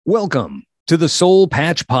Welcome to the Soul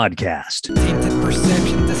Patch Podcast. Tainted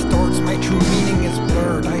perception distorts my true meaning is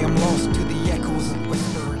blurred. I am lost to the echoes and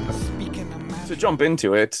whispering, speaking of magic. To jump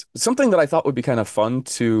into it, something that I thought would be kind of fun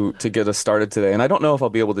to get us started today, and I don't know if I'll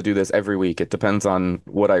be able to do this every week. It depends on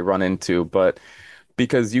what I run into, but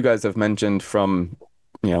because you guys have mentioned from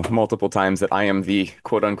multiple times that I am the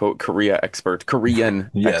quote unquote Korean expert, Korean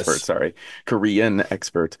expert.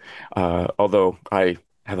 Although I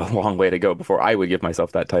have a long way to go before I would give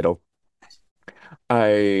myself that title.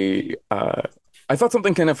 I thought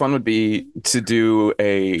something kind of fun would be to do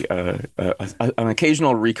an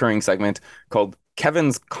occasional recurring segment called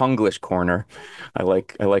Kevin's Konglish Corner. I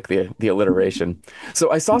like the alliteration.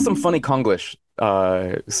 So I saw some funny Konglish,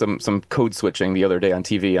 some code switching the other day on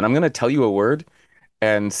TV, and I'm going to tell you a word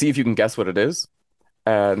and see if you can guess what it is.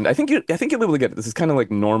 And I think you'll be able to get it. This is kind of like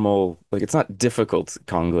normal, like it's not difficult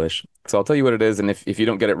Konglish. So I'll tell you what it is, and if you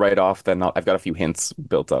don't get it right off, then I've got a few hints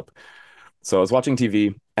built up. So I was watching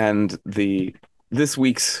TV, and this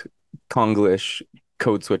week's Konglish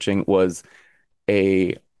code switching was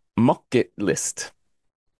a mucket list.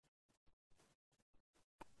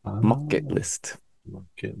 Mucket list.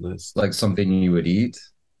 Bucket list. Like something you would eat.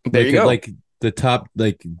 There you go. Like the top,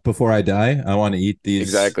 like before I die, I want to eat these.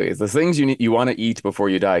 Exactly. It's the things you want to eat before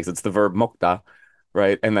you die, because it's the verb 먹다,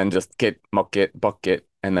 right? And then just get, mucket, bucket,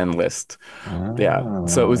 and then list. Yeah.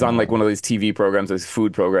 So it was on like one of these TV programs, those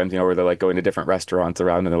food programs, where they're like going to different restaurants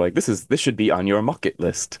around, and they're like, this should be on your mucket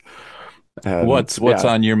list. What's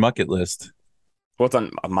on your mucket list? What's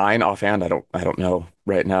on mine offhand? I don't know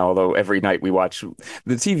right now. Although every night we watch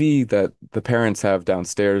the TV that the parents have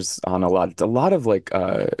downstairs on a lot of like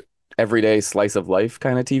everyday slice of life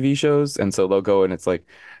kind of TV shows, and so they'll go and it's like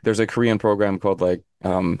there's a Korean program called like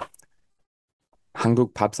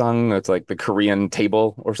Hanguk Papsang. It's like the Korean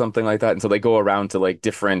table or something like that, and so they go around to like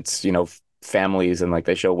different families and like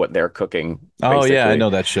they show what they're cooking. Oh yeah, I know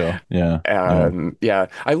that show. Yeah. Yeah.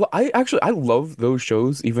 I actually I love those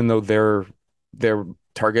shows, even though their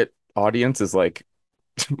target audience is like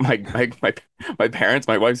my parents,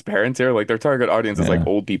 my wife's parents here, like their target audience is like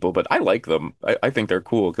old people, but I like them. I think they're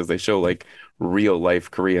cool because they show like real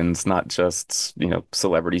life Koreans, not just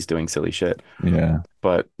celebrities doing silly shit. Yeah.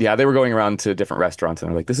 But yeah, they were going around to different restaurants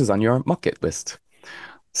and they're like, this is on your mucket list.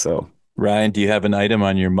 So Ryan, do you have an item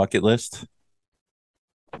on your mucket list?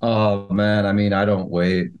 Oh man, I mean, I don't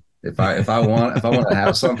wait. If I want to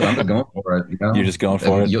have something, I'm just going for it. You're just going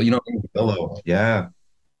for it. Pillow. Yeah.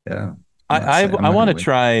 I want to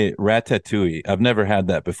try ratatouille. I've never had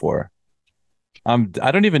that before. I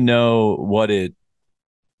don't even know what it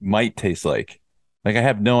might taste like. Like I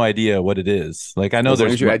have no idea what it is. Like I know as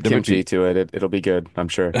long as you add kimchi to it, it'll be good, I'm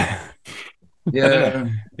sure. Yeah.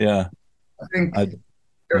 Yeah. I think I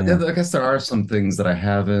guess there are some things that I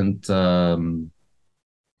haven't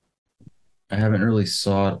really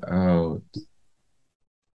sought out.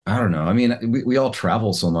 I don't know. I mean, we all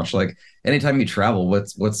travel so much. Like anytime you travel,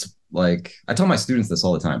 what's like, I tell my students this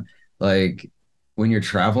all the time. Like when you're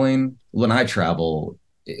traveling, when I travel,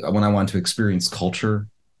 when I want to experience culture,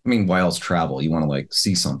 I mean, why else travel? You want to like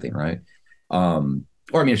see something, right? Or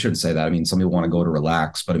I mean, I shouldn't say that. I mean, some people want to go to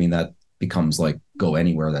relax, but I mean, that becomes like go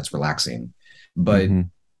anywhere that's relaxing. But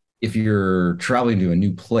if you're traveling to a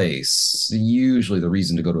new place, usually the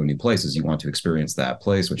reason to go to a new place is you want to experience that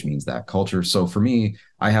place, which means that culture. So for me,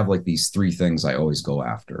 I have like these three things I always go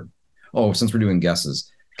after. Oh, since we're doing guesses,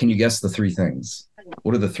 can you guess the three things?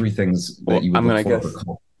 What are the three things that you would look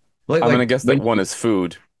for? I'm going to guess that one is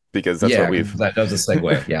food, because that's what we've... that was a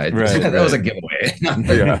segue. Yeah, that was a giveaway.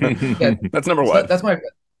 Yeah. That's number one. That's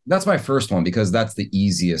my first one, because that's the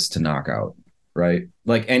easiest to knock out. Right?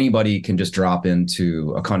 Like anybody can just drop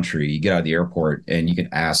into a country, you get out of the airport and you can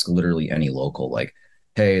ask literally any local, like,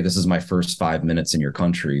 hey, this is my first 5 minutes in your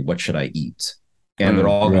country. What should I eat? And they're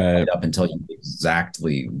all going to light up and tell you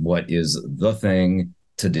exactly what is the thing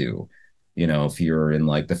to do. If you're in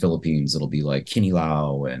like the Philippines, it'll be like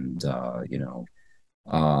kinilaw and,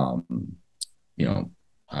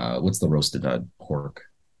 what's the roasted pork?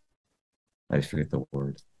 I forget the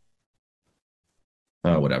word.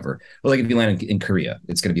 Whatever. Well, like if you land in Korea,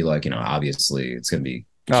 it's going to be like, obviously it's going to be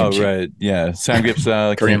kimchi. Oh, right. Yeah.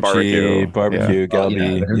 Samgyeopsal, Korean barbecue,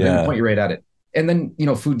 galbi. They're point you right at it. And then,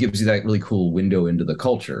 food gives you that really cool window into the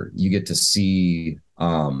culture. You get to see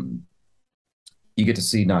not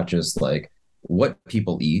just like what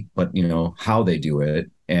people eat, but, how they do it.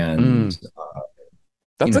 And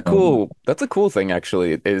That's a cool thing,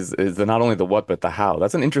 actually, is not only the what, but the how.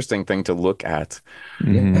 That's an interesting thing to look at,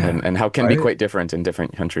 and how can be quite different in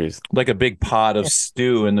different countries. Like a big pot of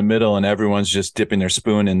stew in the middle, and everyone's just dipping their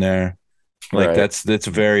spoon in there. Like Right. that's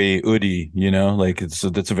very Udi, like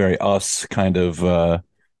that's a very us kind of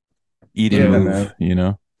eating Yeah, man. move,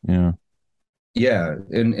 Yeah. Yeah,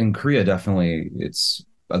 in Korea, definitely, it's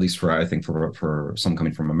at least for I think for some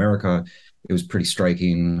coming from America, it was pretty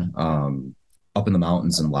striking. Up in the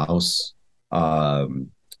mountains in Laos, um,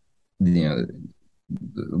 you know,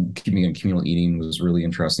 keeping in communal eating was really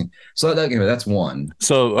interesting. So that's one.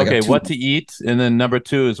 So, I okay, got two. what to eat, and then number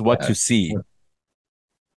two is what Yeah. to see.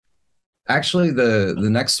 Actually, the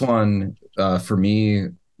next one for me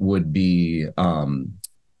would be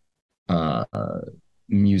uh,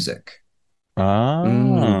 music.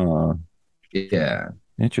 Mm. Ah, Yeah,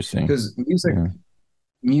 interesting. because music Yeah.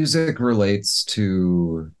 music relates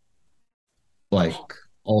to like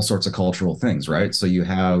all sorts of cultural things, right? So you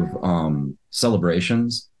have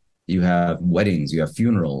celebrations, you have weddings, you have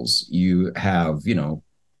funerals, you have,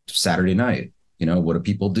 Saturday night, what do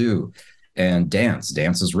people do? And dance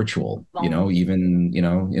is ritual, even,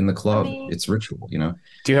 in the club, it's ritual.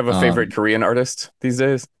 Do you have a favorite Um, Korean artist these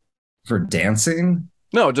days? for dancing,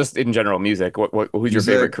 No, just in general music. Who's your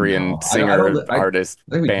favorite music, Korean no, I don't, singer, artist,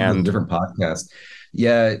 I think we did a band? different podcast.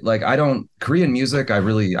 Yeah, like I don't Korean music. I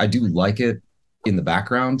do like it in the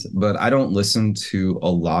background, but I don't listen to a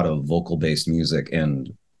lot of vocal based music, and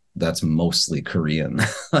that's mostly Korean.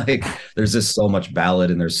 Like there's just so much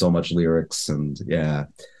ballad and there's so much lyrics, and yeah.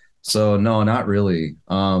 So no, not really.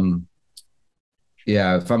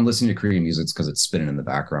 Yeah, if I'm listening to Korean music, it's because it's spinning in the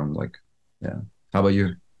background. Like, yeah. How about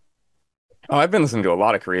you? Oh, I've been listening to a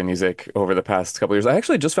lot of Korean music over the past couple of years. I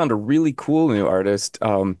actually just found a really cool new artist,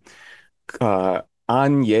 uh,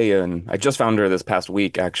 An Yeon. I just found her this past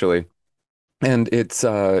week, actually, and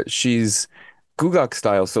she's gugak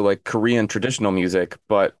style, so like Korean traditional music,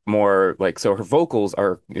 but more like so her vocals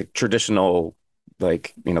are traditional,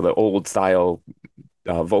 like the old style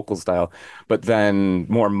vocal style, but then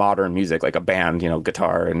more modern music, like a band,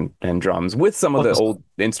 guitar and drums with some of Oh, the old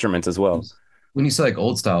instruments as well. when you say like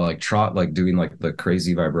old style, like trot, like doing like the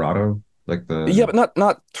crazy vibrato, like Yeah, the but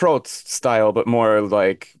not trot style, but more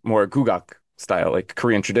gugak style, like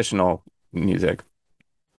Korean traditional music.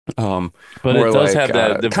 But it More does like have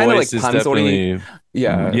that the kind of voice like is pansori, definitely,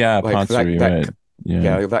 yeah, yeah, like Pansori, right? Yeah.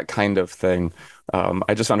 yeah, that kind of thing.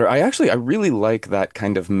 I just found her. I really like that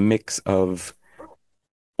kind of mix of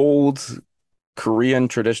old Korean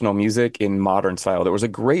traditional music in modern style. There was a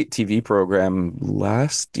great TV program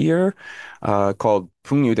last year called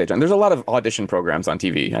Pungyu Daejeon. There's a lot of audition programs on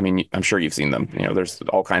TV. I mean, I'm sure you've seen them. There's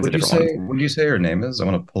all kinds of different ones. Would you say her name is? I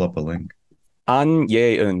want to pull up a link. An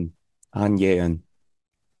Yeeun. An Yeeun.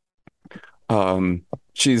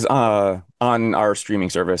 She's on our streaming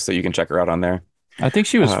service, so you can check her out on there. I think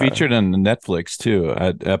she was Uh, featured on Netflix too,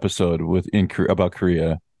 at episode about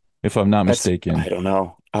Korea, if I'm not I mistaken. don't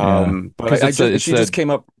know. Yeah, But because it's she a just came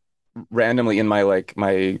up randomly in my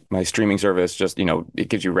my streaming service. Just it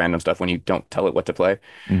gives you random stuff when you don't tell it what to play,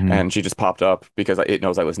 mhm. and she just popped up because it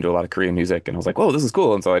knows I listen to a lot of Korean music, and I was like, whoa, this is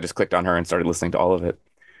cool, and so I just clicked on her and started listening to all of it.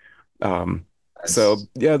 Um, so That's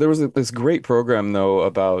yeah, there was this great program though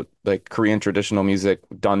about like Korean traditional music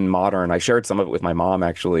done modern. I shared some of it with my mom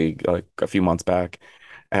actually like a few months back,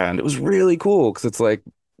 and it was really cool because it's like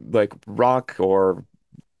rock or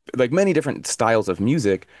like many different styles of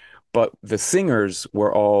music, but the singers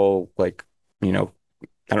were all like, you know,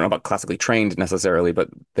 I don't know about classically trained necessarily, but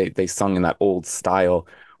they sung in that old style,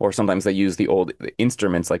 or sometimes they use the old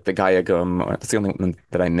instruments like the gayagum. That's the only one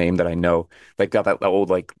that I name that I know. Like got that old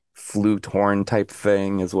like flute horn type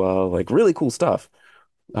thing as well. Like really cool stuff.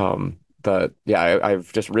 But yeah,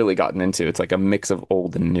 I've just really gotten into. It's like a mix of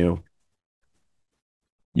old and new.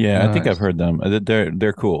 Yeah, I think I've nice. heard them.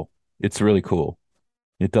 They're cool. It's really cool.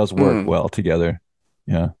 It does work Mm. well together.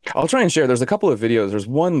 Yeah. I'll try and share. There's a couple of videos. There's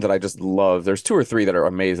one that I just love. There's two or three that are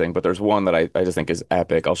amazing, but there's one that I just think is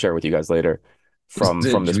epic. I'll share with you guys later Is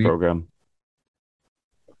it from this Jui? program.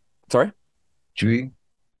 Sorry? Jui?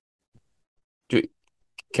 Ju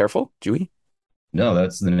Careful, Dewey? No,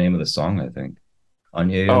 that's the name of the song, I think.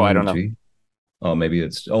 Oh, I don't Anyeon know. Jui. Oh, maybe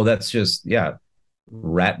that's just, yeah,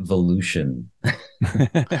 Ratvolution.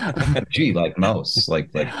 G, like mouse,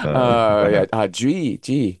 Yeah, rat.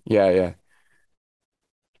 G. Yeah, yeah.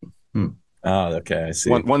 Hmm. Oh, okay, I see.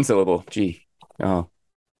 One syllable, G. Oh.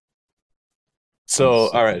 So,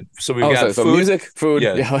 Let's all see. right. So we've Oh, got so food. music, food.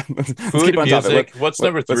 Yeah, Yeah, let's keep food, on topic. music. What's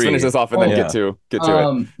number Let's finish three? this off and then Oh, Yeah. get to it.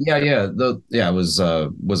 yeah, it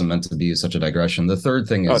wasn't meant to be such a digression. The third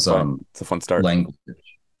thing Oh, is it's fine. It's a fun start. language.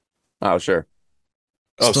 Oh, sure.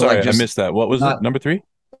 Oh, So like sorry, I just missed that. What was it? not Number three?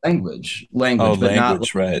 language, Oh, but not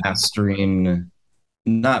language, like right. mastering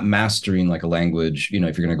like a language,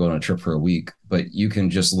 if you're going to go on a trip for a week, but you can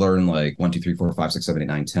just learn like 1, 2, 3, 4, 5, 6, 7, 8,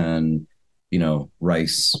 9, 10.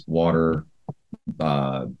 rice, water,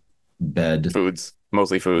 bed. Foods,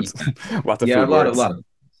 mostly foods. Lots of Yeah, food words. a lot of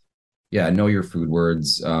yeah, know your food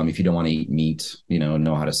words. If you don't want to eat meat,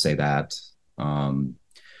 know how to say that.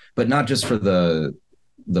 But not just for the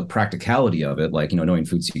practicality of it, like knowing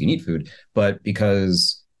food so you can eat food, but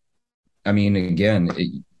because I mean, again,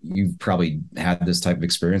 you've probably had this type of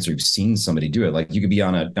experience or you've seen somebody do it. Like you could be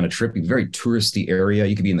on a trip, a very touristy area.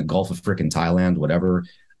 You could be in the Gulf of frickin' Thailand, whatever.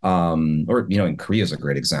 Or in Korea is a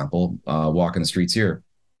great example. Walking the streets here,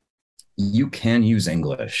 you can use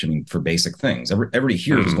English. I mean, for basic things. Everybody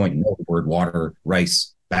here is going to know the word water,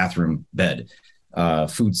 rice, bathroom, bed,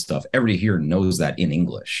 food stuff. Everybody here knows that in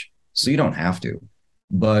English, so you don't have to.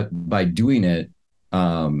 But by doing it,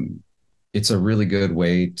 it's a really good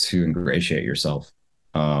way to ingratiate yourself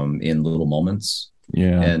in little moments.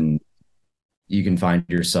 Yeah. And you can find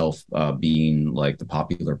yourself being like the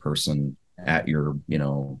popular person at your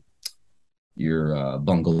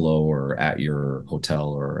bungalow or at your hotel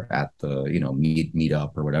or at the meet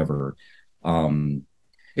up or whatever. I think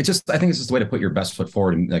it's just a way to put your best foot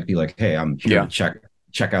forward and like be like, hey, I'm here to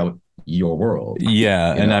check out your world.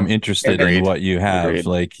 Yeah, and I'm interested in what you have. Agreed.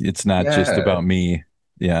 Like it's not just about me.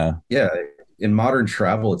 Yeah. Yeah. In modern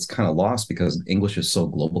travel, it's kind of lost because English is so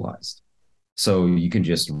globalized. So you can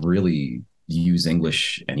just really use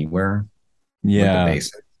English anywhere. Yeah. With the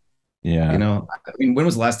basics. Yeah. I mean, when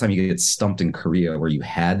was the last time you get stumped in Korea where you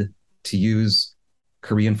had to use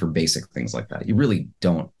Korean for basic things like that? You really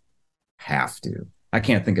don't have to. I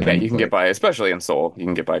can't think of any. You can get by, especially in Seoul. You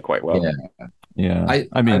can get by quite well. Yeah. Yeah.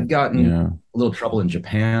 I've gotten a little trouble in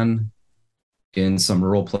Japan, in some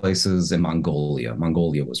rural places, in Mongolia.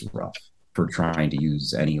 Mongolia was rough for trying to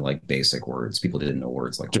use any like basic words. People didn't know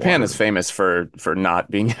words like Japan water. is famous for not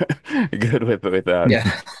being good with that.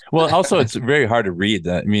 Yeah. Well, also it's very hard to read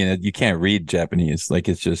that. I mean, you can't read Japanese. Like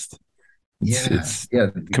it's just it's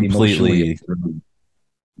completely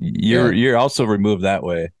you're also removed that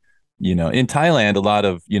way. In Thailand, a lot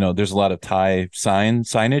of there's a lot of Thai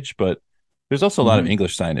signage, but there's also a lot of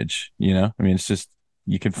English signage. I mean, it's just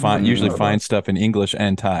you can usually find stuff in English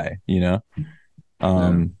and Thai.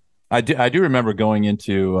 I do remember going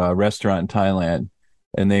into a restaurant in Thailand,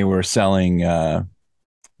 and they were selling.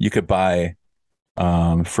 You could buy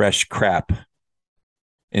fresh crap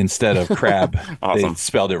instead of crab. Awesome. They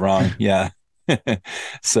spelled it wrong. Yeah.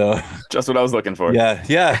 So just what I was looking for.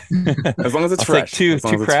 Yeah. As long as it's fresh. Two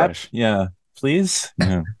crab. Yeah, please.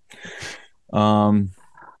 Yeah.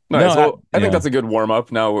 Nice. Well, I think that's a good warm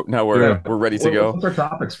up. Now we're ready to go. What's our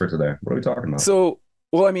topics for today? What are we talking about? So,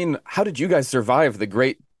 well, I mean, how did you guys survive the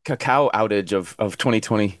great Kakao outage of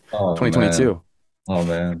 2020, 2022? Oh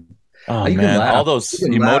man. Oh man, all those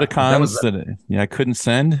emoticons that I couldn't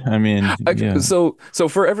send. I mean, so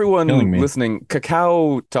for everyone listening,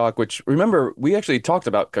 Kakao Talk, which remember we actually talked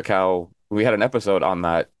about Kakao. We had an episode on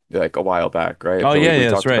that like a while back, right? Oh yeah,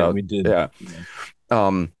 that's right. We did. Yeah.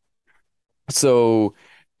 So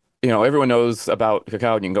everyone knows about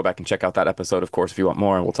Kakao, and you can go back and check out that episode, of course, if you want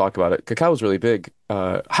more, and we'll talk about it. Kakao is really big.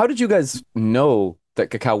 How did you guys know that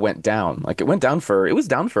Kakao went down? Like it was down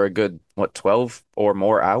for a good 12 or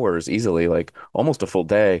more hours easily, like almost a full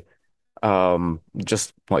day,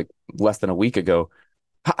 just like less than a week ago.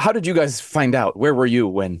 How did you guys find out? Where were you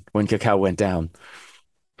when Kakao went down?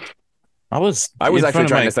 I was actually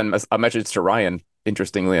trying to send a message to Ryan,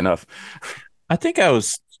 interestingly enough. I think I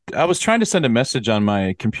was trying to send a message on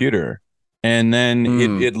my computer, and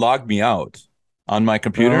then it logged me out on my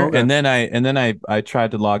computer. And then I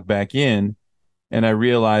tried to log back in, and I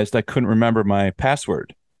realized I couldn't remember my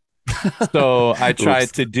password. So I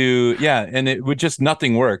tried to do, and it would just,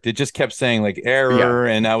 nothing worked. It just kept saying like error.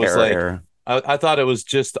 And I was error. I thought it was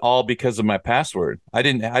just all because of my password. I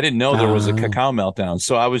didn't know there was a Kakao meltdown.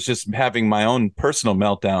 So I was just having my own personal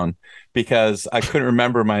meltdown because I couldn't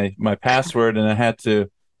remember my password, and I had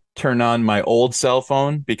to turn on my old cell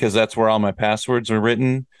phone because that's where all my passwords are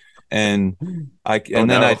written. And I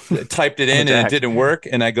typed it in and it didn't work.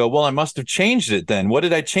 And I go, well, I must have changed it then. What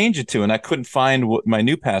did I change it to? And I couldn't find my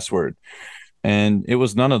new password. And it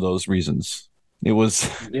was none of those reasons. It was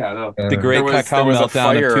the great Kakao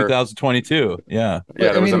meltdown of 2022. Yeah.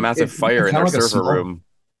 Yeah, there was a massissive fire in their server room.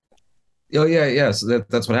 Oh, yeah. So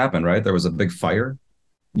that's what happened, right? There was a big fire.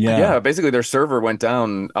 Yeah, basically their server went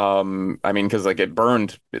down. I mean, because like it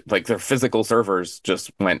burned, like their physical servers just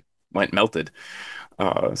went melted.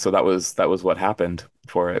 So that was what happened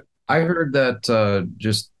for it. I heard that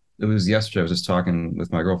it was yesterday. I was just talking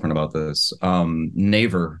with my girlfriend about this.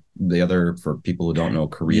 Naver, the other, for people who don't know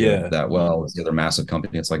Korea that well, is the other massive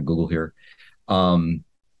company. It's like Google here, kind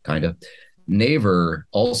of. Naver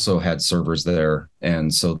also had servers there,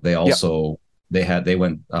 and so they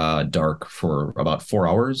went dark for about 4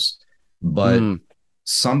 hours. But Mm.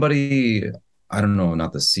 somebody, I don't know,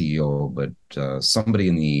 not the CEO, but somebody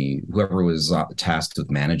in whoever was tasked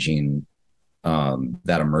with managing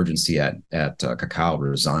that emergency at Kakao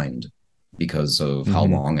resigned because of how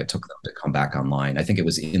long it took them to come back online. I think it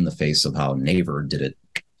was in the face of how Naver did it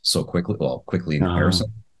so quickly in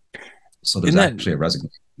comparison. So there's actually a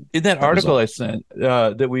resignation. In that article I sent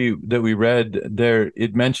that we read there,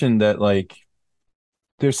 it mentioned that like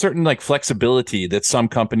there's certain like flexibility that some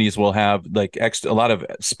companies will have, like a lot of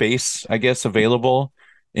space, I guess, available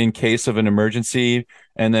in case of an emergency,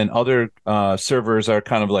 and then other servers are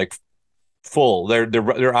kind of like full.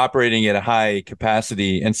 They're operating at a high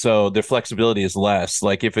capacity, and so their flexibility is less.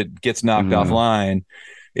 Like if it gets knocked offline,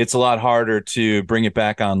 it's a lot harder to bring it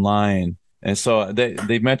back online. And so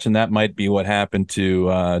they mentioned that might be what happened to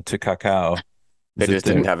Kakao. They just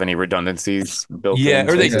didn't have any redundancies built in. Yeah,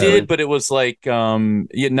 or they did, but it was like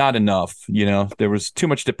not enough. There was too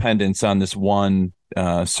much dependence on this one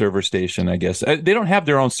server station, I guess. They don't have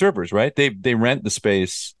their own servers, right? They rent the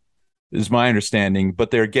space, is my understanding, but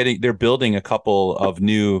they're building a couple of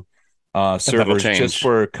new servers just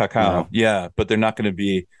for Kakao. Yeah, but they're not going to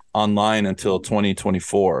be online until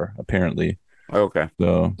 2024, apparently. Okay.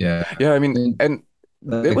 So yeah. I mean, and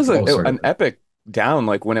it was an epic down,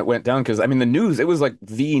 like when it went down, because I mean the news, it was like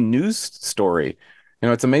the news story.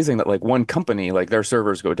 It's amazing that like one company, like their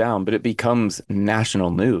servers go down, but it becomes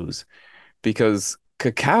national news because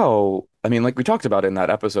Kakao, I mean, like we talked about in that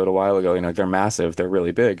episode a while ago, they're massive, they're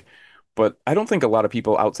really big, but I don't think a lot of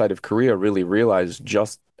people outside of Korea really realize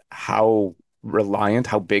just how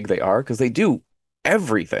big they are, because they do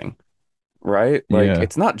everything, right? Like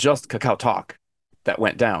it's not just Kakao Talk that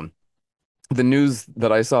went down. The news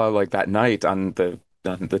that I saw like that night on the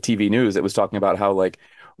TV news, it was talking about how like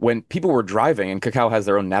when people were driving, and Kakao has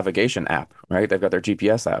their own navigation app, right? They've got their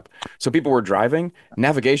GPS app. So people were driving,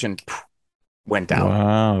 navigation went down.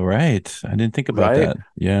 Wow, right. I didn't think about that.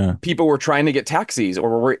 Yeah. People were trying to get taxis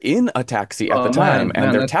or were in a taxi at the time,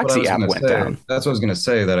 and their taxi app went down. That's what I was going to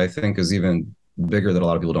say, that I think is even bigger that a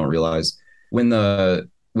lot of people don't realize. When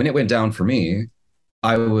it went down for me,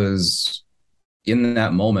 I was in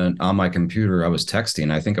that moment on my computer, I was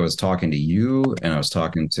texting. I think I was talking to you and I was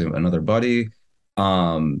talking to another buddy.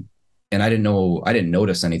 And I didn't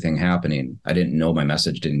notice anything happening. I didn't know my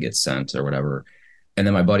message didn't get sent or whatever. And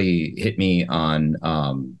then my buddy hit me on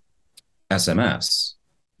SMS,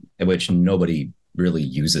 which nobody really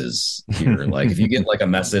uses here. Like if you get like a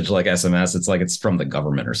message like SMS, it's like it's from the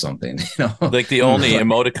government or something. Like the only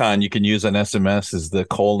emoticon you can use on SMS is the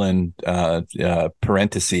colon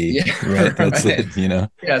parenthesis. Yeah, right? That's right. it. Yeah,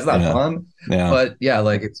 it's not fun. Yeah. But yeah,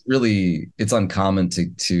 like it's uncommon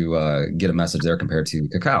to get a message there compared to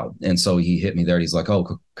Kakao. And so he hit me there. He's like,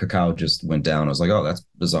 "Oh, Kakao just went down." I was like, "Oh, that's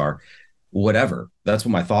bizarre." Whatever. That's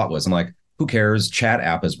what my thought was. I'm like, "Who cares? Chat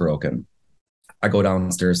app is broken." I go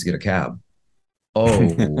downstairs to get a cab. Oh,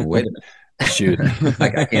 wait a minute. Shoot.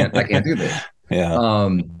 I can't do this. Yeah.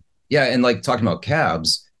 Yeah. And like talking about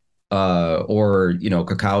cabs, or,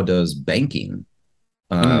 Kakao does banking.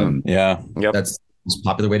 Yeah. Yep. That's the most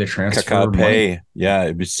popular way to transfer Kakao money. Pay. Yeah.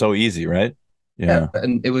 It'd be so easy, right? Yeah.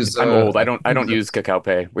 And it was, I'm old. I don't use Kakao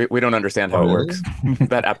Pay. We don't understand how it works.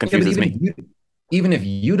 That app confuses me. Even if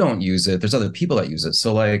you don't use it, there's other people that use it.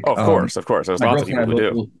 So like, of course. There's lots of people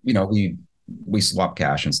who do. We swap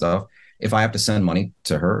cash and stuff. If I have to send money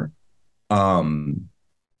to her,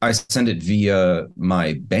 I send it via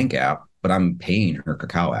my bank app, but I'm paying her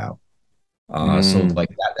Kakao app. So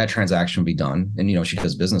like that transaction will be done. And, she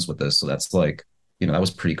does business with this. So that's like, that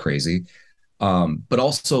was pretty crazy. But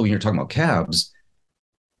also when you're talking about cabs,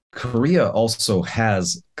 Korea also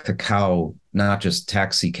has Kakao, not just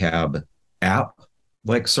taxi cab app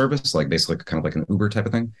like service, like basically kind of like an Uber type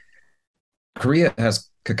of thing. Korea has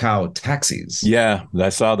Kakao taxis. Yeah, I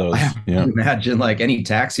saw those. Yeah. Imagine like any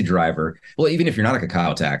taxi driver. Well, even if you're not a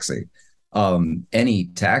Kakao taxi, any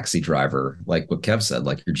taxi driver, like what Kev said,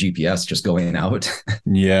 like your GPS just going out.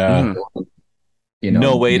 Yeah.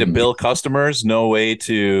 No way to bill customers, no way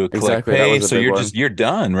to collect pay. So you're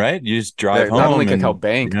done, right? You just drive home. Not only Kakao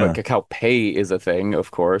Bank, but Kakao Pay is a thing,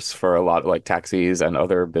 of course, for a lot of like taxis and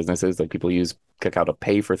other businesses. Like people use Kakao to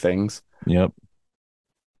pay for things. Yep.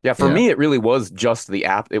 Yeah, for me, it really was just the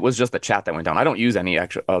app. It was just the chat that went down. I don't use any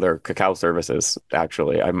other Kakao services.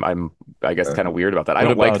 Actually, I guess kind of weird about that. I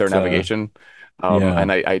don't like their navigation,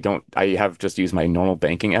 and I have just used my normal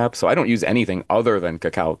banking app, so I don't use anything other than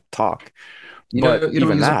Kakao Talk. You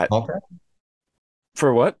even that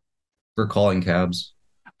for what? For calling cabs.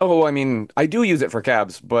 Oh, I mean, I do use it for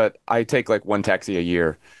cabs, but I take like one taxi a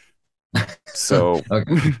year. So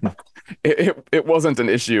Okay. it wasn't an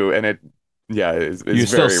issue, and it's You're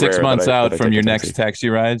still very six rare months that out I from take a your next taxi. taxi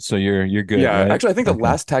ride, so you're good, Yeah, right? actually, I think the Okay.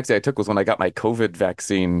 last taxi I took was when I got my COVID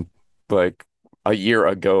vaccine, like a year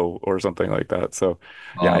ago or something like that. So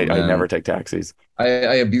yeah, Oh I never man, take taxis. I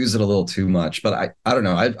abuse it a little too much, but I don't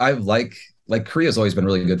know. I've like Korea's always been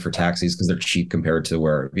really good for taxis because they're cheap compared to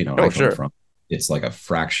where I Oh, come sure. from. It's like a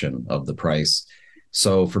fraction of the price.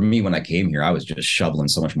 So for me, when I came here, I was just shoveling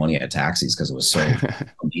so much money at taxis because it was so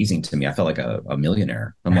amazing to me. I felt like a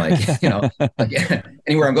millionaire. I'm like, like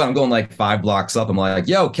anywhere I'm going like 5 blocks up. I'm like,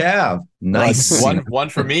 yo, cab, Well, nice. one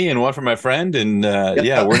for me and one for my friend, and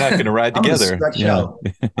yeah, we're not going to ride I'm gonna together. stretch Yeah, out.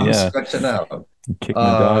 I'm yeah. stretching out. Kick my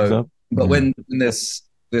dogs Uh, up. but Yeah. when this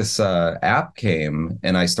app came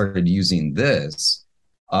and I started using this,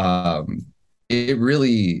 um, it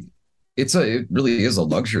really it really is a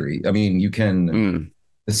luxury. I mean, Mm.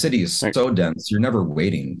 the city is Like, so dense, you're never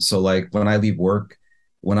waiting. So like when I leave work,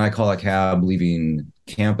 when I call a cab leaving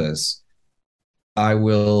campus, I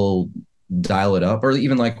will dial it up, or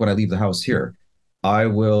even like when I leave the house here, I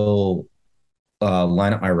will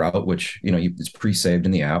line up my route, which it's pre-saved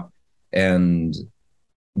in the app, and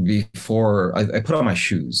before I put on my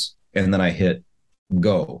shoes and then I hit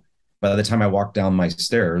go. By the time I walk down my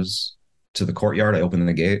stairs to the courtyard, I open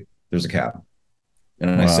the gate. There's a cab, and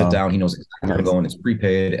then I sit Wow. down. He knows exactly where I'm nice. going. It's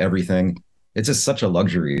prepaid, everything. It's just such a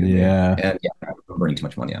luxury to me. Yeah. And yeah, I'm burning too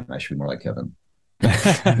much money on it. I should be more like Kevin.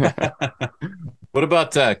 What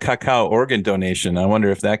about Kakao organ donation? I wonder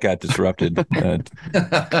if that got disrupted. I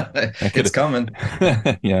It's could coming.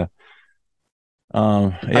 have. Yeah.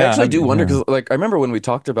 I Yeah. actually do wonder Yeah. because, like, I remember when we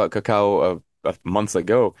talked about Kakao months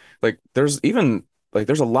ago. Like, there's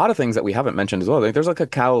a lot of things that we haven't mentioned as well. Like, there's a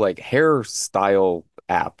Kakao like hairstyle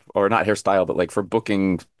app, or not hairstyle, but like for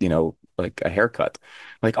booking, like a haircut.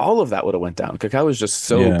 Like all of that would have went down. Kakao is just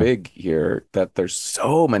so Yeah. big here that there's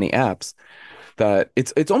so many apps that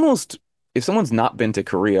it's almost, if someone's not been to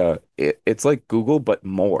Korea, it's like Google but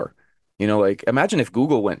more. Like imagine if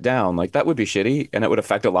Google went down, like that would be shitty and it would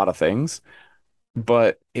affect a lot of things,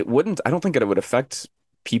 but it wouldn't, I don't think it would affect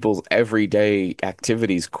people's everyday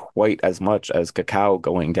activities quite as much as Kakao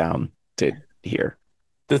going down did here.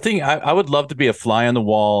 The thing I would love to be a fly on the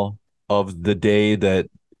wall of the day that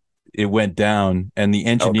it went down, and the Oh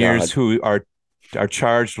engineers God. who are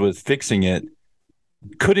charged with fixing it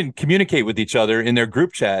couldn't communicate with each other in their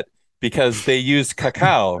group chat because they used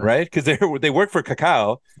Kakao, right? Because they work for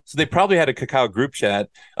Kakao, so they probably had a Kakao group chat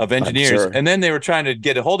of I'm engineers, sure. and then they were trying to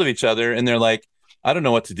get a hold of each other, and they're like, I don't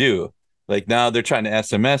know what to do. Like now they're trying to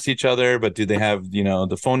SMS each other, but do they have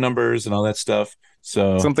the phone numbers and all that stuff?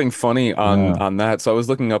 So Something funny on yeah. that. So I was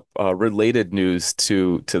looking up related news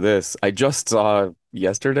to this. I just saw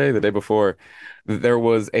yesterday, the day before, that there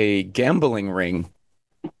was a gambling ring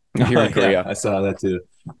here Oh, in yeah, Korea. I saw that too.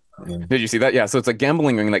 Yeah. Did you see that? Yeah. So it's a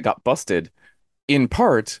gambling ring that got busted in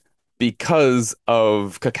part because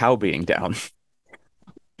of Kakao being down.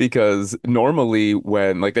 Because normally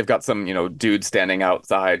when like they've got some, dude standing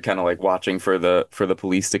outside kind of like watching for the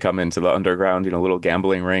police to come into the underground, little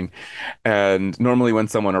gambling ring. And normally when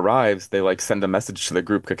someone arrives, they like send a message to the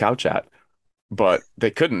group Kakao chat, but they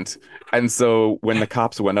couldn't. And so when the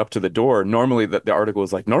cops went up to the door, normally the article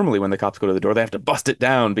was like, normally when the cops go to the door, they have to bust it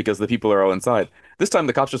down because the people are all inside. This time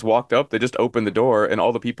the cops just walked up, they just opened the door, and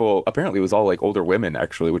all the people, apparently it was all like older women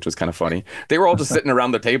actually, which was kind of funny. They were all just sitting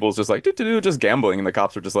around the tables, just like, do just gambling. And the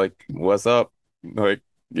cops were just like, what's up? Like,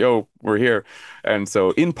 yo, we're here. And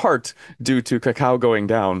so in part due to Kakao going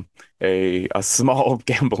down, a small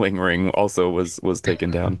gambling ring also was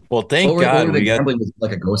taken down. Well, What thank what God were they we got. gambling with?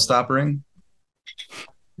 Like a ghost stop ring?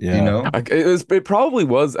 Do you Yeah. know? It probably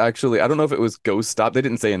was actually. I don't know if it was Ghost Stop. They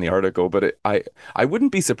didn't say in the article, but I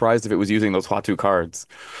wouldn't be surprised if it was using those Hwatu cards.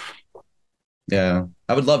 Yeah,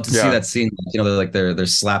 I would love to see Yeah. that scene. They're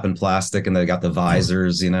slapping plastic and they got the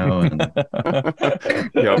visors, and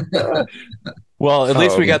Yep. Well, at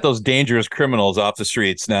least we Um, got those dangerous criminals off the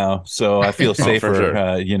streets now, so I feel oh, for safer. sure.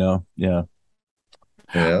 Yeah.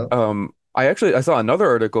 yeah. I saw another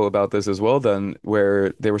article about this as well then,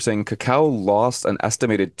 where they were saying Kakao lost an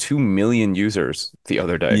estimated 2 million users the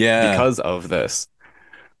other day Yeah. because of this.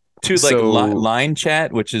 To like So line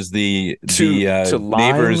chat, which is the to Line,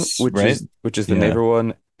 neighbors, right? which is the Yeah. neighbor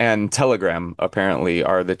one, and Telegram apparently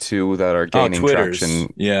are the two that are Oh, gaining Twitter's.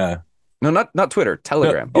 traction. Yeah. No, not Twitter, No,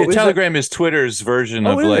 Telegram. yeah, Oh, is that? Telegram is Twitter's version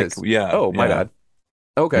Oh, of it like, is. yeah, Oh, my yeah, bad.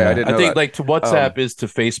 Okay, I yeah. didn't I know think that. like to WhatsApp Um, is to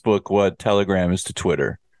Facebook what Telegram is to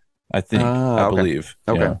Twitter. I okay. believe.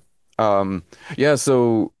 Okay. Yeah. Yeah,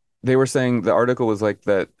 so they were saying the article was like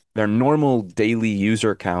that their normal daily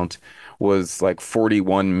user count was like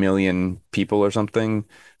 41 million people or something.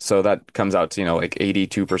 So that comes out to, like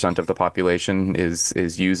 82% of the population is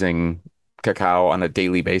using Kakao on a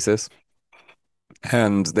daily basis.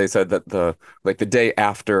 And they said that the day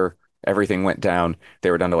after everything went down,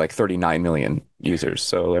 they were down to like 39 million users.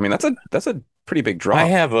 So I mean that's a pretty big I drop.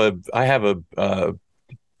 have a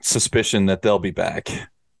suspicion that they'll be back.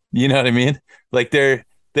 You know what I mean? Like they're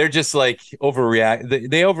just like overreact.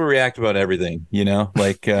 They overreact about everything.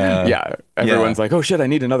 Like Yeah, yeah, everyone's like, "Oh shit, I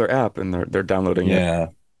need another app," and they're downloading it. yeah.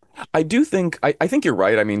 I think you're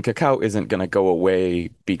right. I mean, Kakao isn't going to go away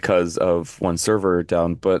because of one server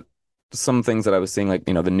down, but some things that I was seeing, like,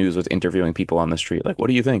 the news was interviewing people on the street, like, what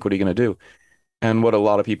do you think? What are you going to do? And what a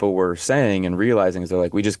lot of people were saying and realizing is they're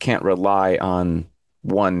like, we just can't rely on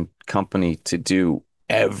one company to do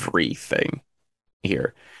everything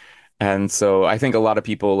here. And so I think a lot of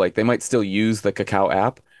people, like, they might still use the Kakao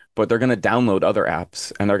app, but they're going to download other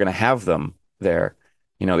apps and they're going to have them there.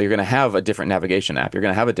 You're going to have a different navigation app. You're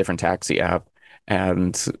going to have a different taxi app.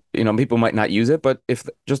 And, people might not use it, but if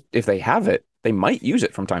they have it, they might use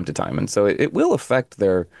it from time to time. And so it will affect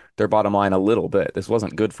their bottom line a little bit. This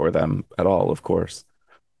wasn't good for them at all, of course.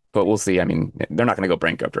 But we'll see. I mean, they're not going to go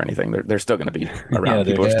bankrupt or anything. They're still going to be Yeah, around.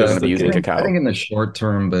 People are they're still Yeah, going to be still using good. I Kakao. think in the short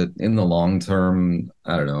term, but in the long term,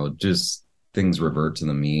 I don't know, just things revert to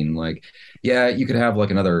the mean. Like, yeah, you could have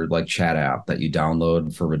like another like chat app that you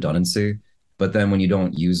download for redundancy, but then when you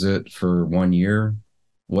don't use it for 1 year,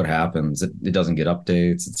 what happens? It doesn't get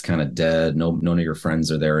updates. It's kind of dead. No, none of your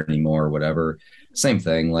friends are there anymore, whatever. Same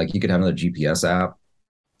thing. Like you could have another GPS app,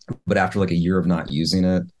 but after like a year of not using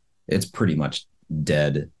it, it's pretty much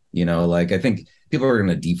dead. Like I think people are going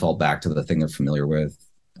to default back to the thing they're familiar with,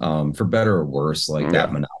 for better or worse. Like that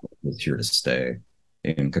Yeah. monopoly is here to stay,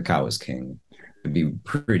 and Kakao is king. It'd be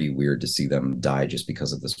pretty weird to see them die just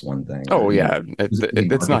because of this one thing. Oh Even yeah, it's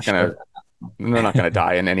market not gonna. share. They're not gonna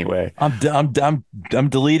die in any way. I'm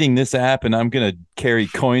deleting this app and I'm gonna carry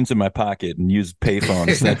coins in my pocket and use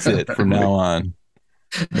payphones. That's it from now on.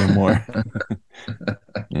 No more.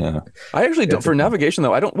 Yeah. I actually don't It's for navigation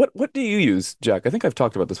though. I don't. What do you use, Jack? I think I've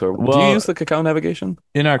talked about this before. Do you Well, use the Kakao navigation?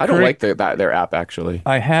 in our I don't current like their app actually.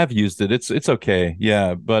 I have used it. It's okay.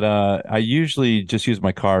 Yeah, but I usually just use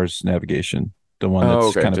my car's navigation, the one Oh, that's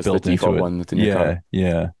okay, kind of just the built into default it. one that's in your car. Yeah,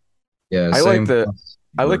 yeah. yeah, I like same. the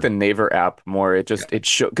I like the Naver app more. It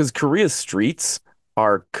show because Korea's streets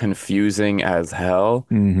are confusing as hell.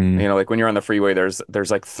 Hmm. Like when you're on the freeway, there's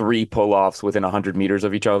like three pull-offs within 100 meters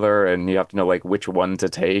of each other, and you have to know like which one to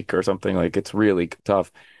take or something. Like it's really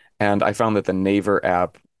tough. And I found that the Naver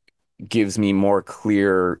app gives me more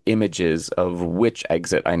clear images of which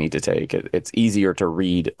exit I need to take. It's easier to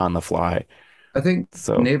read on the fly. I think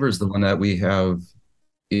So, Neighbor's the one that we have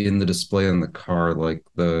in the display in the car. Like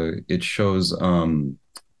it shows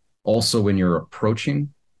also when you're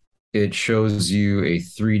approaching, it shows you a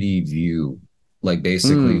 3D view, like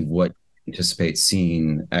basically mm, what you anticipate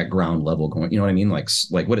seeing at ground level going. You know what I mean? Like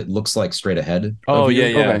what it looks like straight ahead Oh of yeah, you.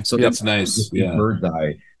 yeah. okay, So yep. It's nice. in Yeah. bird's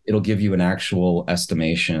eye, it'll give you an actual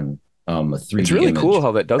estimation, a It's 3D really cool image.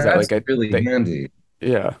 how that does that. That's Like really they, handy.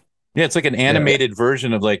 yeah, Yeah, it's like an Yeah, animated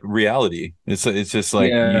version of like reality. It's just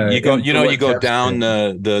like yeah. you go And for you what go Jeff's down saying,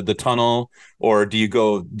 the tunnel, or do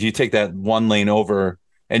you take that one lane over,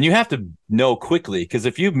 and you have to know quickly, because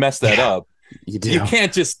if you mess that yeah, up, you you do.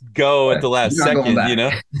 can't just go at the last you're not going second, back.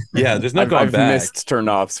 Yeah, there's no going I've back. missed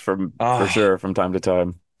turnoffs for Ah, sure from time to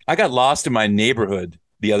time. I got lost in my neighborhood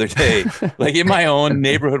the other day, like in my own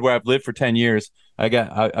neighborhood where I've lived for 10 years.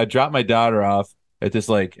 I dropped my daughter off at this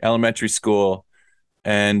like elementary school,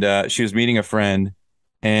 and she was meeting a friend.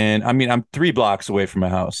 And I mean, I'm 3 blocks away from my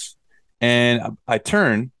house, and I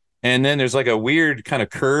turn, and then there's like a weird kind of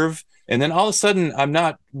curve. And then all of a sudden,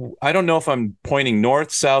 I don't know if I'm pointing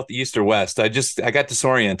north, south, east, or west. I got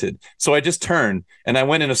disoriented. So I just turned and I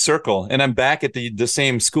went in a circle, and I'm back at the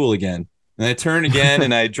same school again. And I turn again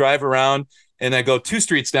and I drive around, and I go 2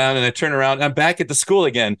 streets down, and I turn around and I'm back at the school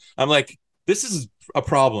again. I'm like, this is a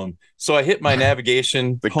problem. So I hit my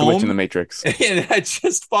navigation The glitch in the home, matrix. and I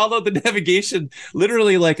just followed the navigation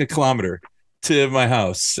literally like a kilometer to my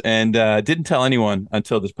house, and didn't tell anyone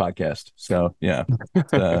until this podcast. So yeah,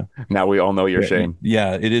 uh, Now we all know your yeah, shame.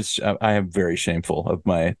 yeah, it is. I am very shameful of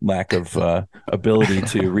my lack of ability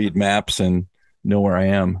to read maps and know where I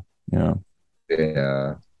am. Yeah,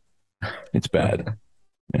 Yeah. it's bad.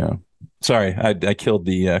 Yeah, sorry, I killed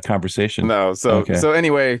the conversation. No, so Okay, so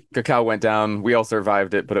anyway, Kakao went down. We all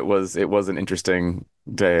survived it, but it was an interesting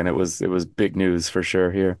day, and it was big news for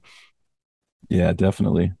sure here. yeah,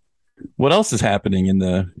 definitely. What else is happening in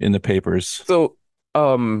the papers? So,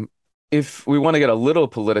 um, if we want to get a little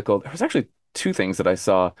political, there was actually two things that I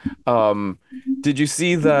saw. Um, did you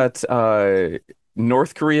see that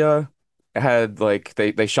North Korea had like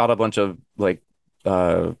they shot a bunch of like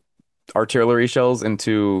uh artillery shells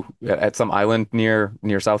into at some island near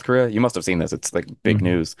South Korea? You must have seen this. It's like big Mhm.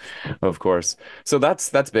 news, of course. So that's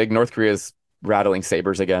big. North Korea's rattling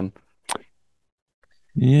sabers again.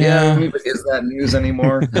 Yeah, I Yeah. mean, but is that news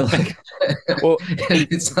anymore? Like, Well,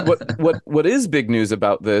 it's what is big news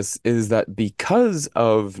about this is that because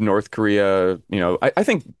of North Korea, I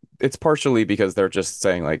think it's partially because they're just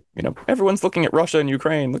saying like, everyone's looking at Russia and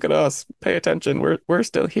Ukraine. Look at us. Pay attention. We're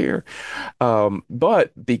still here.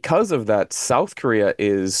 But because of that, South Korea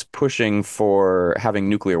is pushing for having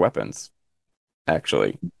nuclear weapons,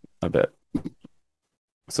 actually, a bit.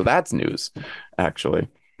 So that's news, actually.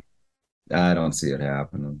 I don't see it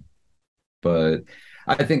happening. But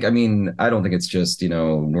I mean, I don't think it's just,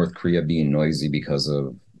 North Korea being noisy because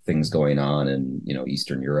of things going on in,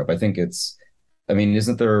 Eastern Europe. I mean,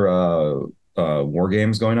 isn't there war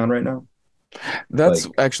games going on right now? That's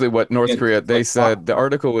Like, actually what North Korea, they like said the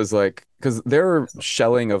article was like, because their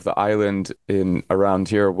shelling of the island in around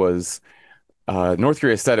here was North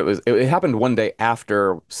Korea said it happened one day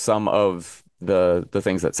after some of the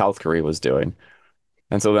things that South Korea was doing.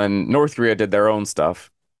 And so then North Korea did their own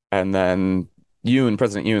stuff. And then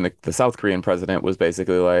President Yoon, the South Korean president, was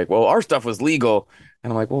basically like, well, our stuff was legal.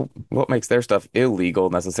 And I'm like, well, what makes their stuff illegal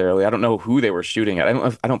necessarily? I don't know who they were shooting at.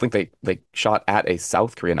 I don't think they shot at a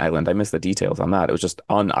South Korean island. I missed the details on that. It was just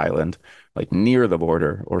an island, like near the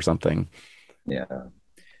border or something. yeah,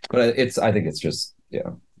 but I think it's just,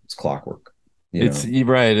 it's clockwork, you It's know. you're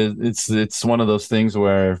right. It's one of those things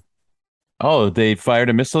where, oh, they fired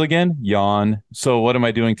a missile again? Yawn. So what am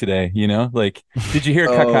I doing today? Like, did you hear Oh,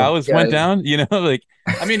 Kakao has went yeah. down? Like,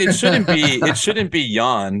 I mean, it shouldn't be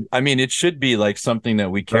yawn. I mean, it should be like something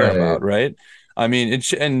that we care Right. about, right? I mean,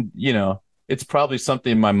 and it's probably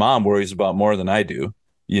something my mom worries about more than I do.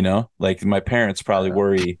 Like my parents probably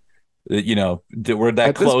worry that, that we're that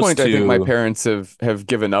At this close point, I think my to. parents have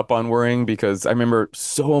given up on worrying because I remember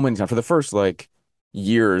so many times for the first like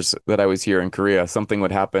years that I was here in Korea, something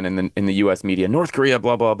would happen in the US media, North Korea,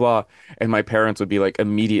 blah blah blah, and my parents would be like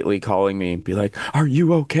immediately calling me, be like, "Are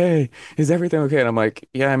you okay? Is everything okay?" And I'm like,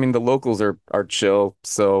 "Yeah, I mean the locals are chill,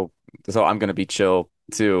 so I'm gonna be chill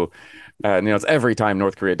too." And it's every time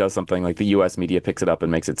North Korea does something, like the US media picks it up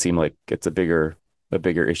and makes it seem like it's a bigger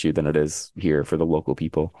issue than it is here for the local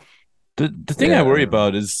people. The thing I Yeah. worry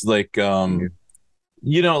about is like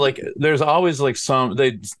like there's always like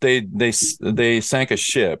they sank a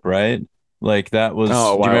ship, right? Like that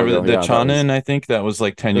Oh, was, a do you while remember ago, the yeah, that was Chanin? I think that was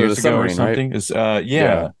like 10 the years ago or submarine, right? something. Is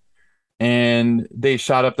Yeah. yeah. And they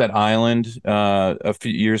shot up that island a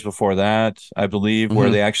few years before that, I believe, where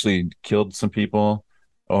Hmm. they actually killed some people.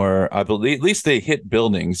 Or I believe at least they hit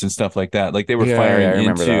buildings and stuff like that. Like they were Yeah, yeah, I firing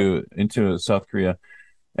remember that. into South Korea.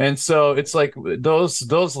 And so it's like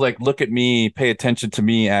those like look at me, pay attention to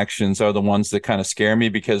me actions are the ones that kind of scare me,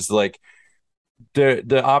 because like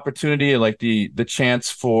the opportunity, like the chance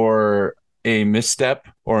for a misstep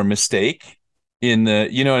or a mistake in the,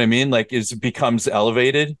 you know what I mean, like is becomes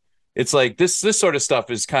elevated. It's like this sort of stuff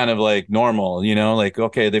is kind of like normal, like,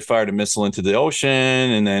 okay, they fired a missile into the ocean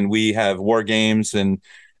and then we have war games and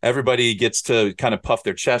everybody gets to kind of puff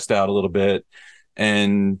their chest out a little bit,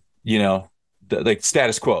 and like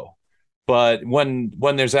status quo. But when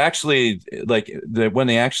there's actually like when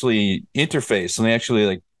they actually interface and they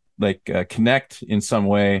actually connect in some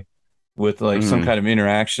way with like some Hmm. kind of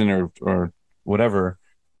interaction or whatever,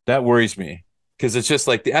 that worries me, because it's just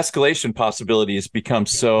like the escalation possibility has become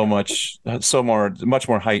much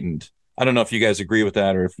more heightened. I don't know if you guys agree with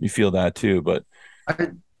that or if you feel that too, but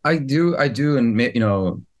I I do, and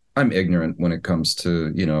I'm ignorant when it comes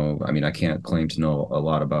to, I mean, I can't claim to know a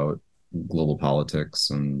lot about global politics,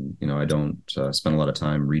 and I don't spend a lot of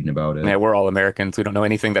time reading about it. Yeah, we're all Americans. We don't know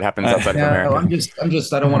anything that happens outside of Yeah, America.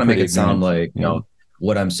 I don't want I'm to make pretty it sound ignorant. like, Yeah.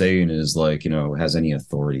 what I'm saying is like, has any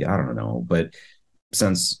authority. I don't know, but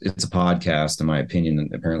since it's a podcast and my opinion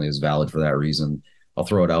apparently is valid for that reason, I'll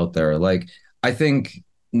throw it out there. Like, I think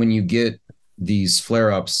when you get these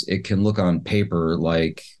flare ups, it can look on paper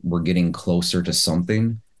like we're getting closer to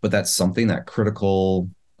something, but that's something, that critical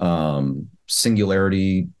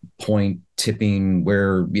singularity point tipping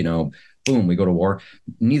where, boom, we go to war.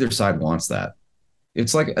 Neither side wants that.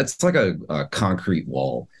 It's like a concrete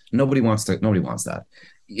wall. Nobody wants that.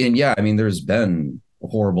 And yeah, I mean, there's been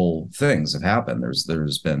horrible things have happened.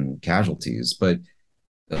 There's been casualties, but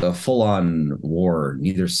a full on war,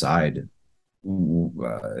 neither side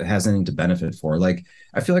has anything to benefit for. Like,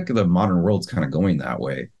 I feel like the modern world's kind of going that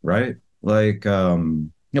way, right? Like,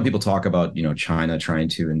 people talk about, China trying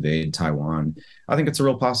to invade Taiwan. I think it's a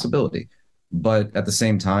real possibility. But at the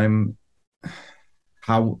same time,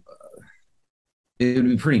 how it would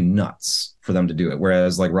be pretty nuts for them to do it.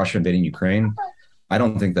 Whereas like Russia invading Ukraine, I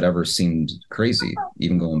don't think that ever seemed crazy,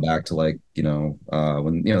 even going back to like,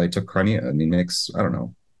 when, they took Crimea. I mean, I don't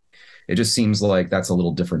know. It just seems like that's a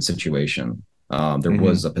little different situation. There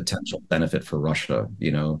was a potential benefit for Russia,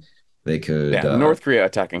 they could, North Korea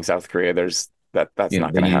attacking South Korea. That's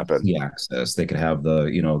not going to happen. The access, they could have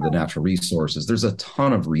the natural resources. There's a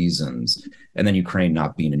ton of reasons. And then Ukraine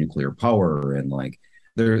not being a nuclear power and like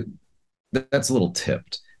that's a little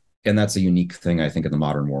tipped. And that's a unique thing, I think, in the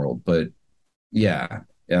modern world. But yeah,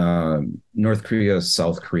 North Korea,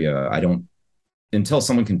 South Korea, I don't, until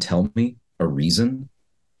someone can tell me a reason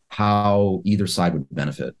how either side would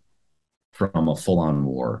benefit from a full-on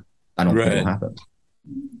war, I don't think it'll happen.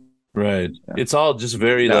 Right. Yeah. It's all just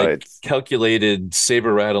very calculated,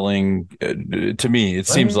 saber rattling. To me, it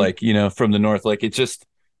seems like, from the North, like it just,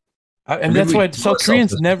 and that's why South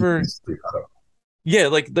Koreans never. Yeah,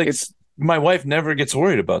 like my wife never gets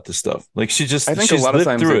worried about this stuff. Like she's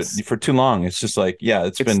lived through it for too long. It's just like,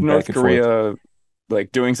 it's been North back and Korea forth.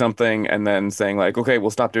 like doing something and then saying like, okay,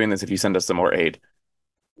 we'll stop doing this if you send us some more aid.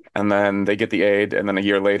 And then they get the aid, and then a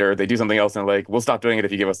year later they do something else and like, we'll stop doing it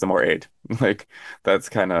if you give us some more aid. Like that's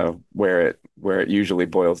kind of where it usually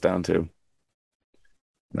boils down to.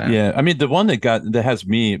 Yeah, I mean the one that has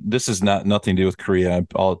me. This is nothing to do with Korea.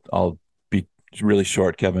 I'll be really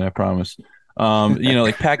short, Kevin. I promise.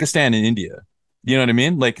 Like Pakistan and India. You know what I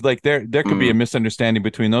mean? Like there could be a misunderstanding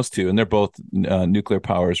between those two, and they're both nuclear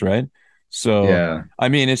powers, right? So yeah. I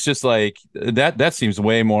mean, it's just like that seems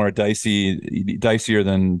way more dicier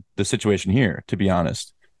than the situation here, to be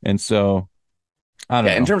honest. And so I don't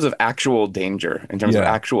know. In terms of actual danger, in terms of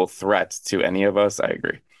actual threat to any of us, I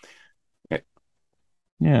agree.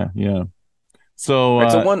 Yeah. So right,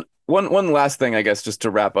 so one last thing, I guess, just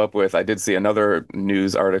to wrap up with, I did see another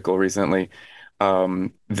news article recently.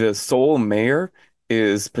 The Seoul mayor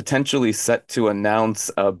is potentially set to announce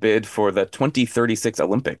a bid for the 2036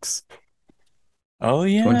 Olympics. Oh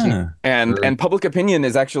yeah. And public opinion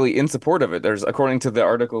is actually in support of it. There's, according to the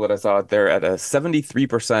article that I saw, they're at a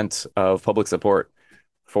 73% of public support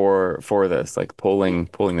for this, like polling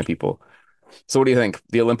the people. So what do you think?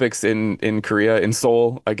 The Olympics in Korea, in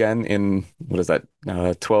Seoul again in, what is that?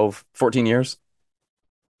 12, 14 years?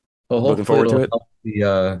 Well, looking forward to it. Help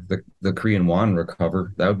the Korean won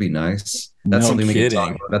recover. That would be nice. That's something we can talk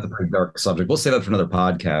about. That's a pretty dark subject. We'll say that for another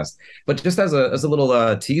podcast. But just as a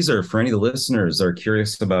little teaser for any of the listeners that are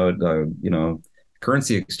curious about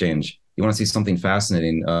currency exchange, you want to see something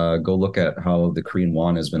fascinating, go look at how the Korean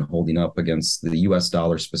won has been holding up against the US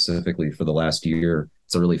dollar specifically for the last year.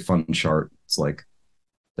 It's a really fun chart. It's like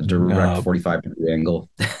a direct 45-degree angle.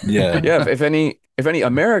 Yeah. Yeah. If any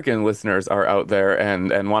American listeners are out there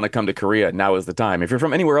and want to come to Korea, now is the time. If you're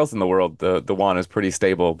from anywhere else in the world, the won is pretty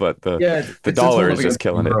stable, but the dollar is just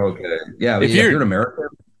killing it. Okay. Yeah. If you're an American,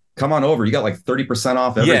 come on over. You got like 30%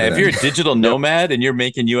 off everything. Yeah, if you're a digital nomad and you're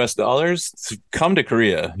making US dollars, come to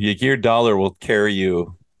Korea. Your dollar will carry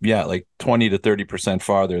you, like 20 to 30%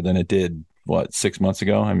 farther than it did, 6 months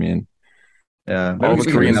ago? I mean, all the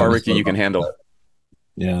Korean barbecue you can handle.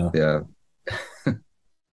 Yeah.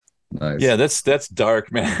 Nice. Yeah, that's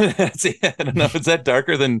dark, man. I don't know. Is that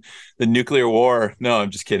darker than the nuclear war? No,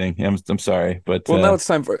 I'm just kidding. I'm sorry, but now it's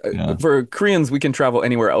time for Koreans. We can travel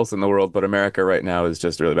anywhere else in the world, but America right now is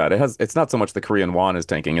just really bad. It's not so much the Korean won is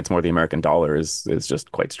tanking; it's more the American dollar is just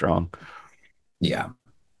quite strong. Yeah,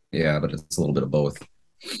 but it's a little bit of both.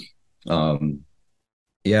 So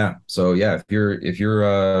if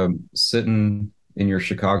you're sitting in your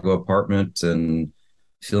Chicago apartment and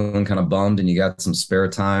feeling kind of bummed and you got some spare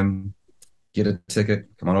time, get a ticket,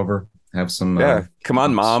 come on over, have some come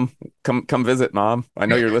on, Mom, come visit, Mom. I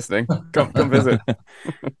know you're listening. Come visit.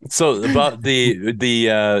 So about the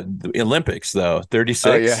Olympics though,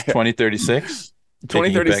 2036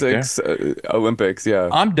 2036 Olympics.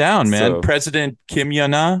 I'm down, man. So, President Kim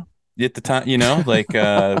Jong-un at the time, like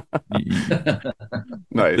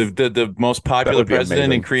nice. the most popular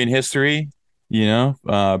president in Korean history,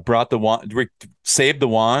 brought the won, saved the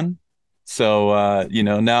won. So,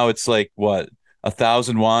 now it's like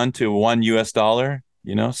 1,000 won to $1 US,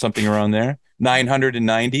 something around there,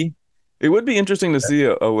 990. It would be interesting to see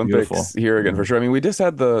Olympics here again for sure. I mean, we just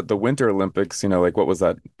had the Winter Olympics, like what was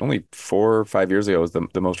that? Only 4 or 5 years ago was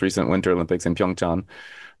the most recent Winter Olympics in Pyeongchang.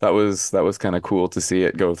 That was kind of cool to see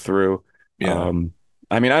it go through. Yeah.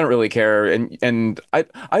 I mean, I don't really care, and I'd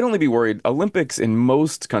only be worried. Olympics in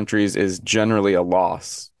most countries is generally a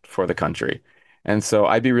loss for the country. And so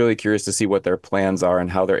I'd be really curious to see what their plans are and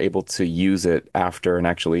how they're able to use it after and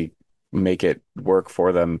actually make it work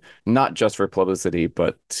for them, not just for publicity,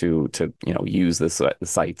 but to use the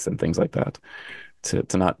sites and things like that,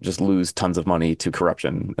 to not just lose tons of money to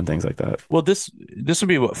corruption and things like that. Well, this would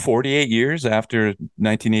be what, 48 years after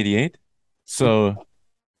 1988. So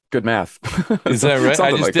good math. Is that right?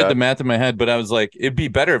 I just like did that. the math in my head, but I was like, it'd be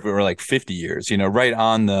better if it were like 50 years, right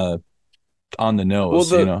on the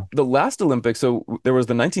nose. Well, the last Olympics, so there was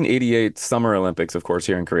the 1988 Summer Olympics, of course,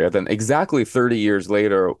 here in Korea. Then exactly 30 years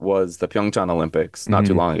later was the Pyeongchang Olympics, not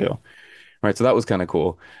too long ago. Right. So that was kind of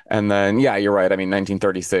cool. And then, yeah, you're right. I mean,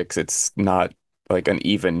 1936, it's not like an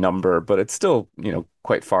even number, but it's still,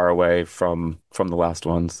 quite far away from the last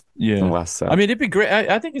ones. Yeah. From the last set. I mean, it'd be great.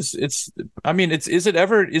 I think is it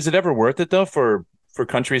ever worth it though for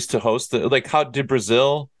countries to host like how did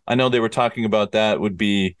Brazil? I know they were talking about that would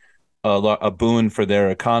be a boon for their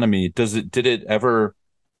economy. Did it ever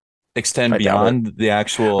extend beyond the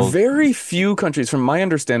actual? Very few countries, from my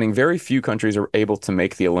understanding, very few countries are able to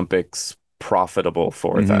make the Olympics profitable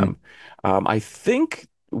for them. I think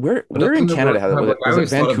we're in Canada. Was it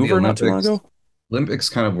Vancouver not too long ago? Olympics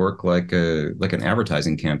kind of work like an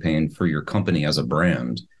advertising campaign for your company as a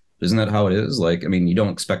brand. Isn't that how it is? Like, I mean, you don't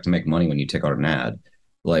expect to make money when you take out an ad,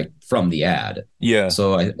 like from the ad. Yeah.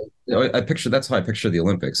 So that's how I picture the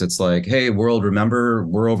Olympics. It's like, hey, world, remember,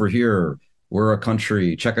 we're over here. We're a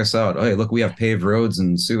country. Check us out. Oh, hey, look, we have paved roads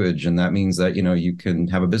and sewage, and that means that you can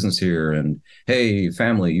have a business here. And hey,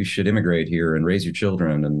 family, you should immigrate here and raise your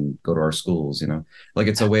children and go to our schools. Like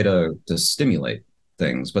it's a way to stimulate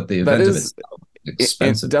things. But the event of it's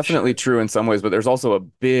expensive. It's definitely true in some ways, but there's also a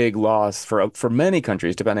big loss for many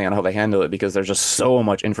countries, depending on how they handle it, because there's just so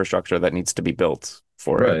much infrastructure that needs to be built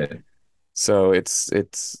for it. So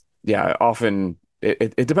it's often.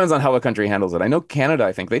 It depends on how a country handles it. I know Canada,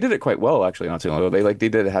 I think they did it quite well actually not too long ago.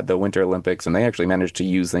 They had the Winter Olympics and they actually managed to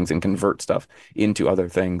use things and convert stuff into other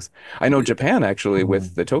things. I know Japan actually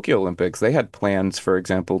with the Tokyo Olympics, they had plans, for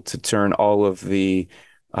example, to turn all of the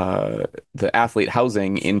athlete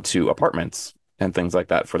housing into apartments and things like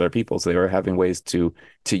that for their people. So they were having ways to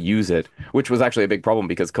use it, which was actually a big problem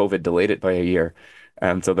because COVID delayed it by a year.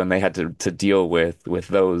 And so then they had to deal with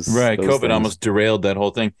those. Right. Those COVID things. almost derailed that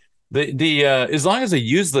whole thing. As long as they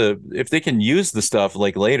if they can use the stuff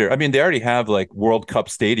like later, I mean, they already have like World Cup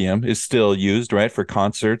Stadium is still used, right, for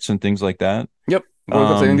concerts and things like that. Yep. World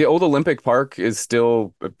Cup Stadium. The old Olympic Park is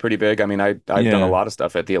still pretty big. I mean, I've done a lot of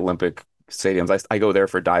stuff at the Olympic stadiums. I go there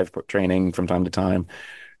for dive training from time to time.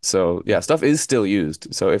 So yeah, stuff is still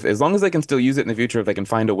used. So as long as they can still use it in the future, if they can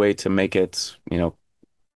find a way to make it,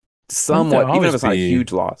 somewhat, even if it's not a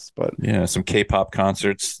huge loss, but yeah, some K-pop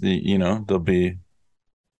concerts, they'll be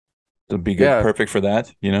good, perfect for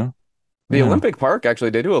that, The Olympic Park, actually,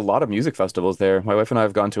 they do a lot of music festivals there. My wife and I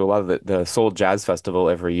have gone to a lot of the Seoul Jazz Festival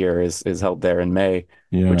every year is held there in May,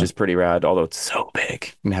 which is pretty rad, although it's so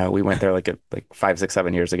big. Now we went there like 5, 6,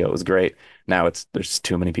 7 years ago. It was great. Now there's just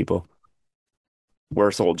too many people.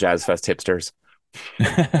 We're Seoul Jazz Fest hipsters.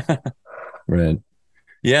 Right.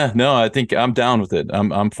 Yeah, no, I think I'm down with it.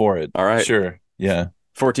 I'm for it. All right. Sure. Yeah.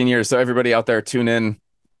 14 years. So everybody out there, tune in.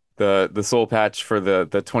 The Soul Patch for the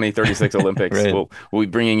 2036 Olympics. Right. We'll be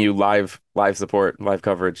bringing you live support, live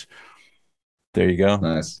coverage. There you go.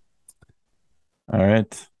 Nice. All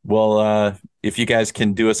right. Well, if you guys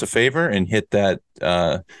can do us a favor and hit that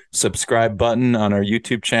subscribe button on our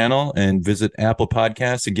YouTube channel and visit Apple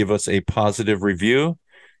Podcasts and give us a positive review,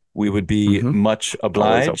 we would be much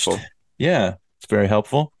obliged. Yeah, it's very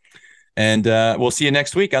helpful. And we'll see you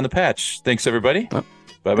next week on The Patch. Thanks, everybody.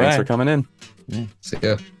 Bye-bye. Thanks for coming in. Yeah. See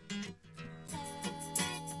ya.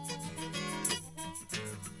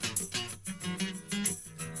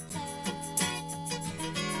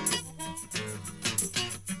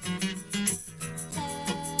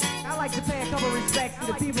 I'd like to pay a couple respects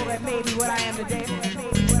to the people that made me what I am today.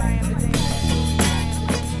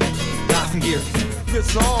 Docking gear.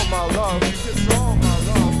 It's all my love. It's all my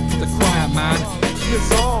love. The quiet man.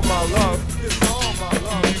 It's all my love. It's all my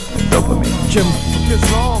love. Dopamine. Jim.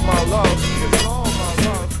 It's all my love. It's all my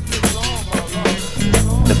love. It's all my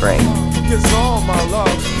love. The brain. It's all my love.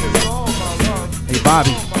 It's all my love. Hey,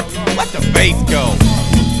 Bobby, let the bass go.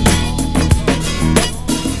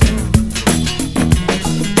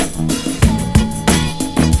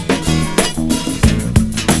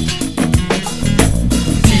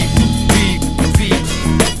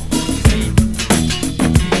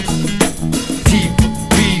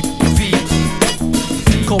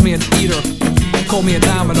 Call me an eater, call me a